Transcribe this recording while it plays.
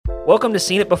Welcome to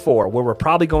Seen It Before, where we're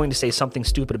probably going to say something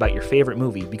stupid about your favorite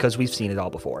movie because we've seen it all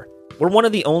before. We're one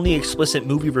of the only explicit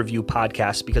movie review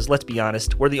podcasts because, let's be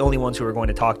honest, we're the only ones who are going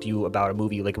to talk to you about a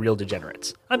movie like real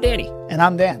degenerates. I'm Danny. And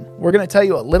I'm Dan. We're going to tell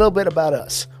you a little bit about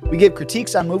us. We give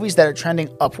critiques on movies that are trending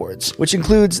upwards, which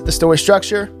includes the story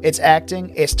structure, its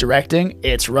acting, its directing,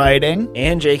 its writing.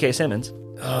 And J.K. Simmons.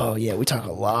 Oh yeah, we talk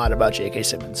a lot about J.K.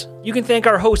 Simmons. You can thank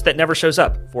our host that never shows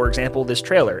up, for example, this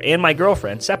trailer, and my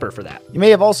girlfriend, Sepper, for that. You may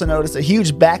have also noticed a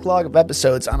huge backlog of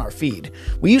episodes on our feed.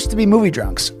 We used to be movie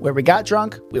drunks, where we got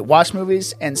drunk, we watched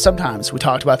movies, and sometimes we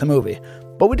talked about the movie.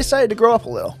 But we decided to grow up a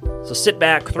little. So sit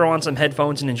back, throw on some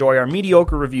headphones, and enjoy our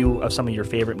mediocre review of some of your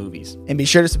favorite movies. And be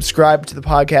sure to subscribe to the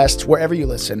podcast wherever you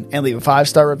listen and leave a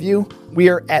 5-star review. We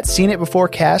are at Seen It Before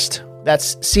Cast.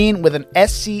 That's seen with an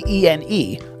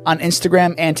SCENE on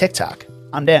Instagram and TikTok.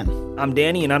 I'm Dan. I'm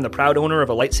Danny, and I'm the proud owner of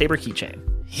a lightsaber keychain.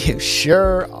 You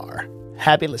sure are.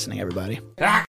 Happy listening, everybody.